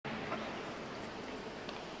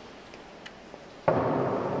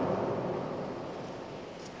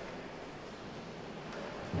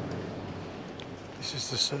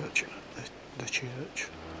This is the church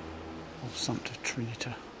of Santa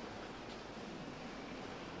Trinita.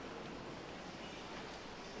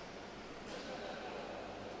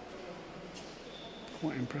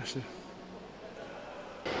 Quite impressive.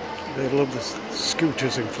 They love the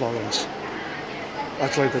scooters in Florence.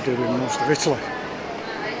 Actually, they do in most of Italy.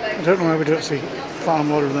 I don't know why we don't see far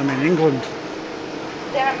more of them in England.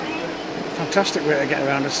 Fantastic way to get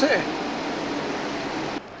around the city.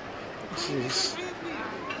 This is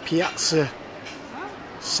Piazza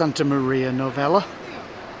Santa Maria Novella.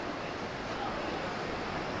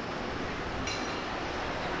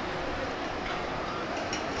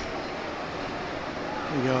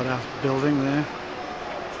 The guardhouse building there.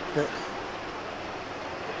 But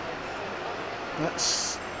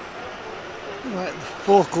that's like the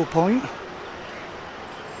focal point.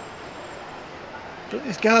 But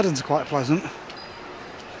this garden's quite pleasant.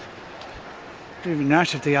 It'd be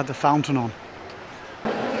nice if they had the fountain on.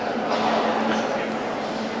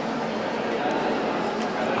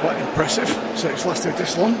 Quite impressive. So it's lasted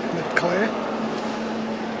this long with clay.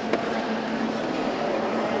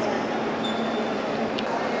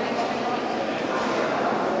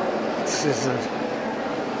 This is a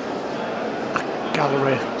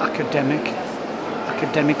gallery academica.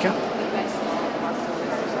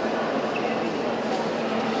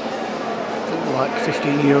 Like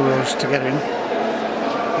 €15 to get in,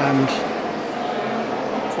 and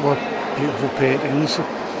full of beautiful paintings.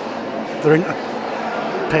 They're into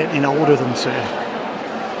painting older than, say,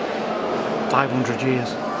 500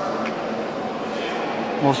 years.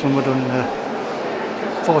 Most of them were done in the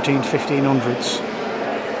 1500s.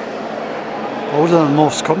 Older than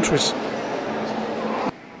most countries.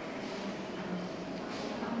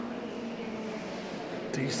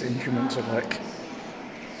 These instruments are like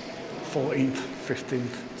 14th,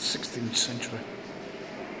 15th, 16th century.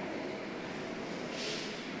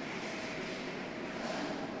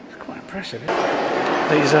 It's quite impressive, isn't it?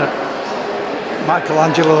 These are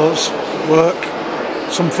Michelangelo's work,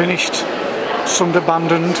 some finished, some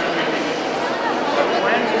abandoned.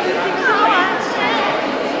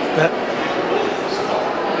 But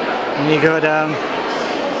when you go down,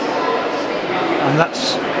 and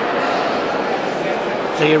that's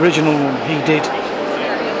the original one he did.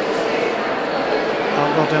 How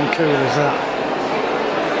goddamn cool is that?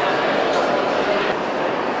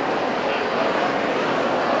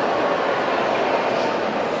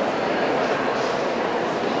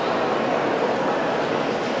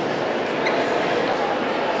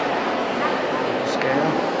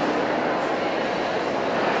 Scale.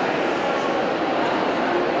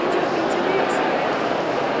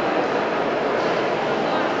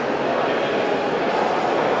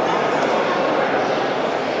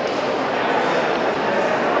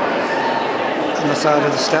 On the side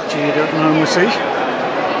of the statue you don't normally see.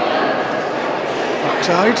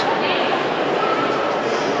 Backside.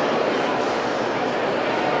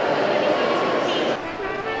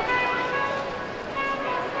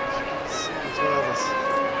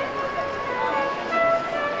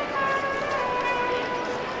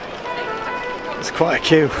 It's quite a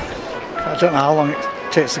queue. I don't know how long it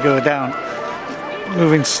takes to go down.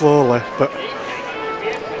 Moving slowly, but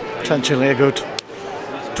potentially a good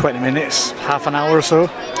 20 minutes, half an hour or so.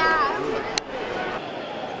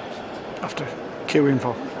 After queuing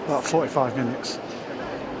for about 45 minutes.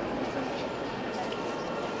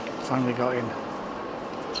 Finally got in.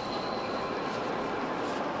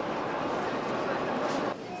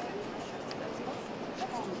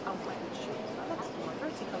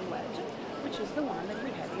 Which is the one that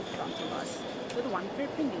we have in front of us, the one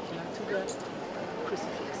perpendicular to the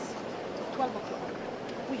crucifix. 12 o'clock.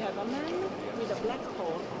 We have a man with a black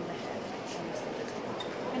hole on the head,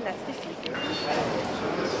 and that's the figure.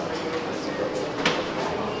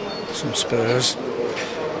 Some spurs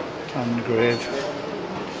and the grave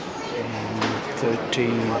in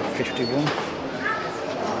 1351.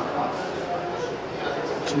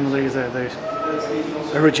 Some of these are the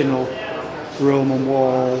original Roman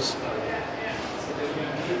walls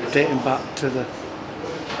dating back to the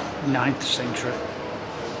 9th century.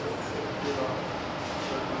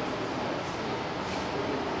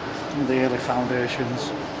 The early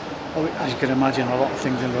foundations. As you can imagine, a lot of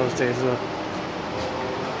things in those days were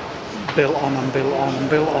built on and built on and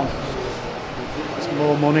built on. It's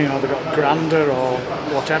more money, or they got grander or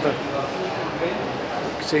whatever.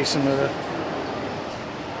 You can see some of the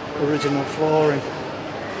original flooring.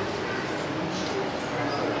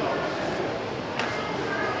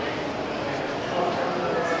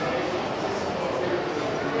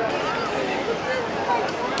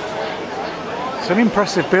 It's an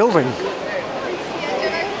impressive building.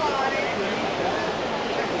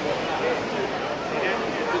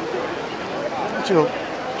 actual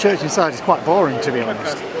church inside is quite boring, to be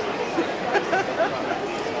honest.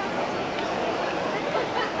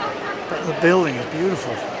 But the building is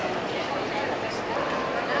beautiful.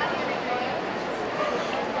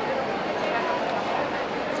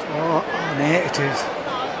 Oh, ornate it is.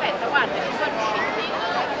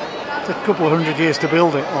 It's a couple of hundred years to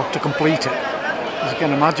build it, or to complete it, as you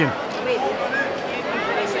can imagine.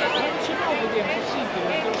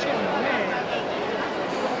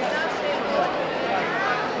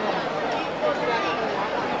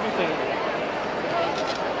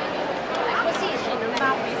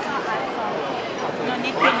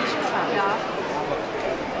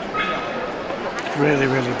 It's really,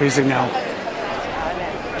 really busy now.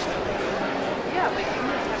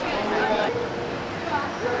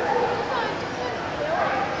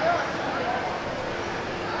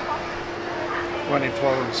 When in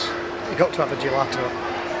Florence, you got to have a gelato.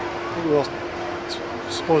 It was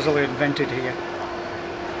supposedly invented here.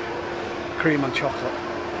 Cream and chocolate,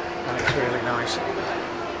 and it's really nice.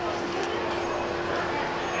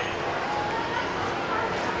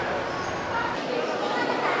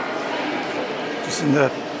 Just in the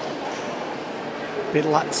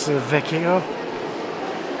Palazzo Vecchio.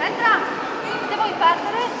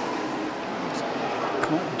 It's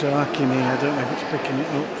quite dark in here, I don't know if it's picking it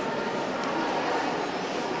up.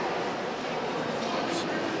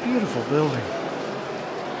 Beautiful building.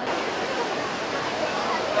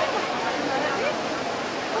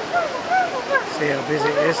 See how busy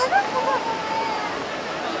it is.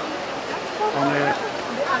 On I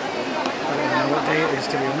don't know what day it is,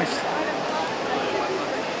 to be honest.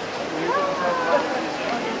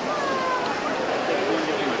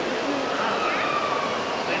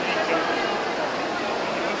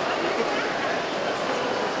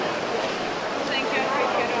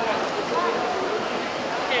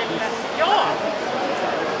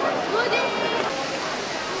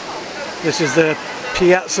 This is the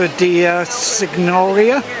Piazza di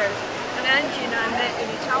Signoria.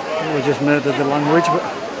 We just murdered the language, but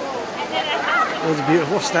those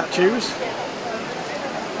beautiful statues.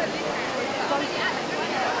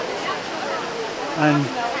 And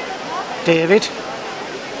David,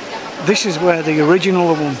 this is where the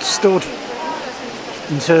original one stood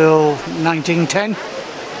until 1910,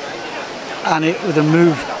 and it would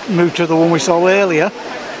have moved to the one we saw earlier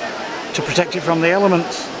to protect it from the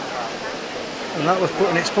elements. And that was put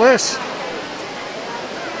in its place.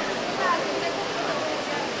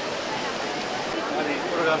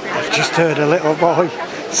 I've just heard a little boy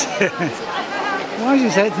say, why is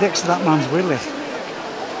his head next to that man's willy?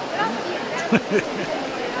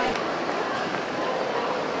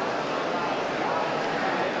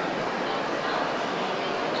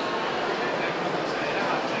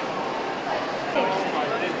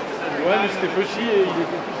 Ouais, mais c'était petit et il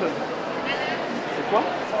était tout seul. C'est quoi?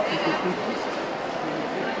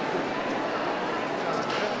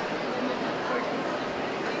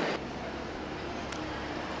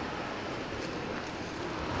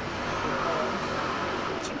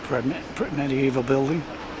 Pretty medieval building.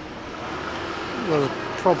 Well,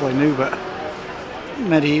 probably new, but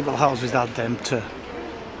medieval houses had them to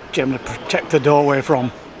generally protect the doorway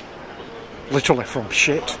from, literally from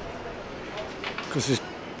shit. Because there's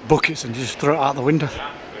buckets and you just throw it out the window.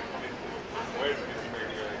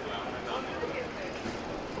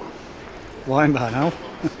 Wine by now.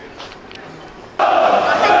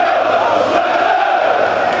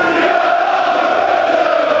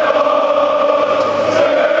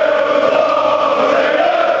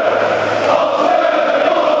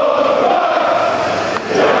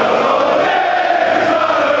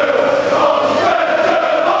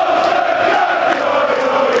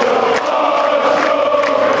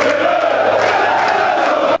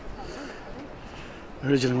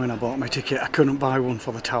 Originally when I bought my ticket I couldn't buy one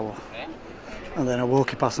for the tower, and then I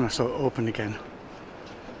walked past and I saw it open again.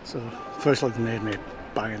 So firstly they made me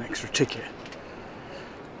buy an extra ticket,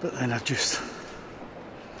 but then I just,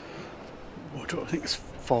 what do I think it's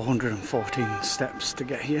 414 steps to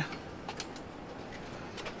get here.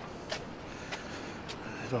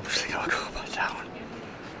 I've obviously got to go back down.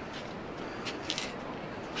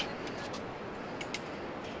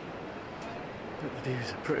 But the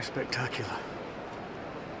views are pretty spectacular.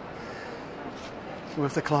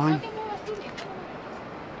 Worth the climb?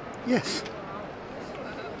 Yes.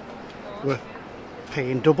 Worth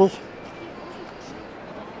paying double?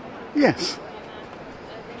 Yes.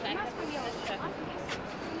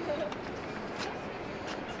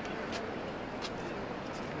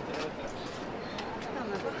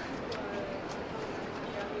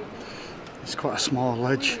 It's quite a small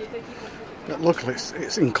ledge, but luckily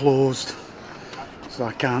it's enclosed, so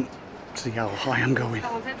I can't see how high I'm going,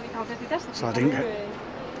 so I didn't get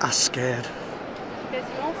as scared.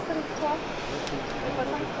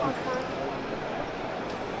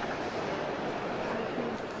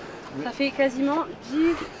 Ça fait quasiment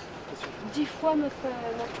 10 fois notre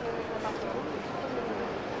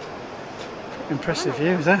Impressive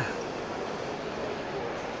views, eh?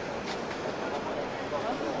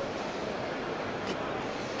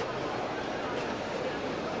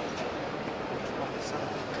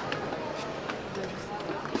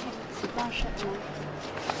 C'est pas un château.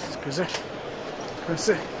 Excusez.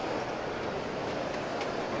 Excusez.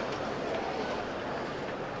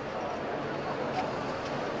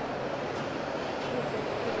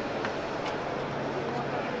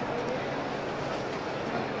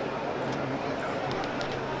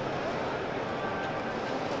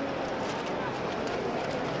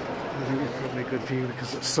 I think it's probably a good view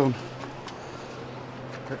because of the sun.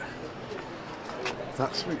 But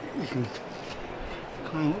that's where you can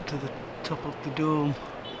climb up to the top of the dome.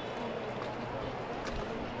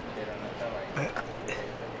 But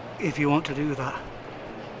if you want to do that,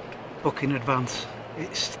 book in advance.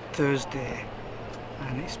 It's Thursday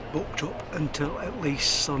and it's booked up until at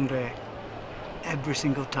least Sunday, every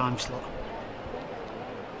single time slot.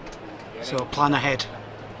 So plan ahead.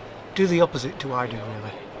 Do the opposite to I do,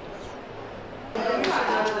 really.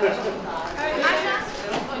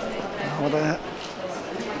 Now there,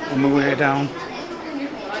 on the way down.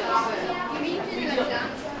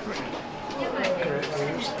 Great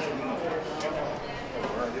views.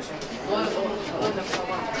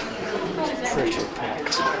 Pretty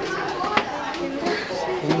packed.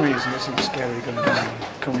 For one reason it seems scary going down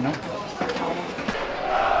and coming up.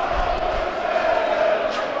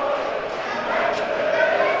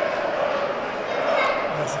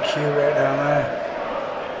 There's the queue right down there.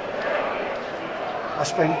 I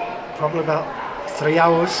spent probably about 3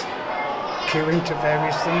 hours queuing to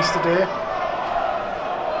various things today.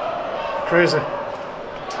 Crazy.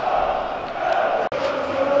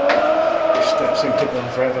 These steps seem to go on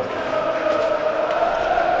forever.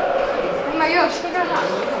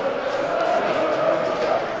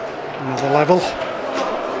 Another level.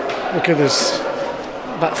 Look at this.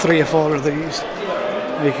 About 3 or 4 of these.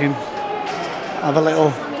 You can have a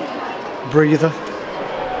little breather.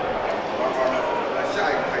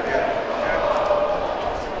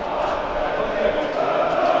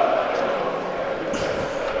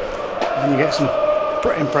 And you get some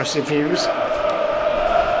pretty impressive views.